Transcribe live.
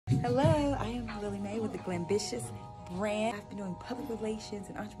Hello, I am Lillie Mae with the Glambitious brand. I've been doing public relations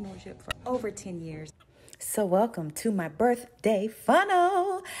and entrepreneurship for over 10 years. So welcome to my birthday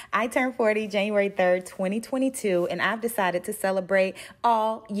funnel. I turned 40 January 3rd, 2022, and I've decided to celebrate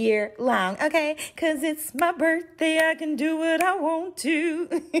all year long, okay? Because it's my birthday, I can do what I want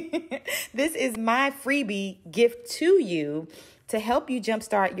to. This is my freebie gift to you to help you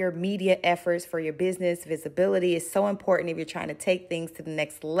jumpstart your media efforts for your business. Visibility is so important if you're trying to take things to the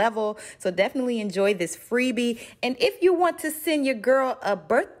next level. So definitely enjoy this freebie. And if you want to send your girl a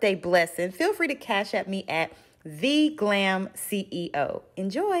birthday blessing, feel free to cash at me at The Glam CEO.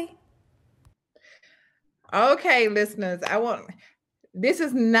 Enjoy. Okay, listeners, this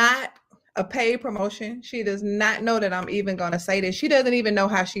is not a paid promotion. She does not know that I'm even going to say this. She doesn't even know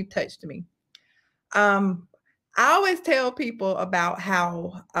how she touched me. I always tell people about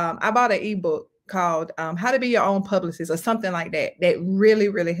how I bought an ebook called How to Be Your Own Publicist or something like that. That really,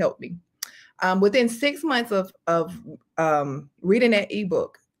 really helped me. Within 6 months of reading that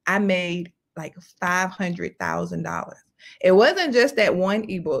ebook, I made like $500,000. It wasn't just that one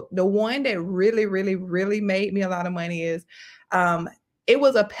ebook. The one that really, really, really made me a lot of money is it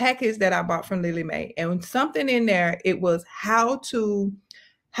was a package that I bought from Lillie Mae, and something in there, it was how to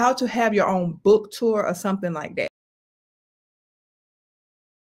have your own book tour or something like that.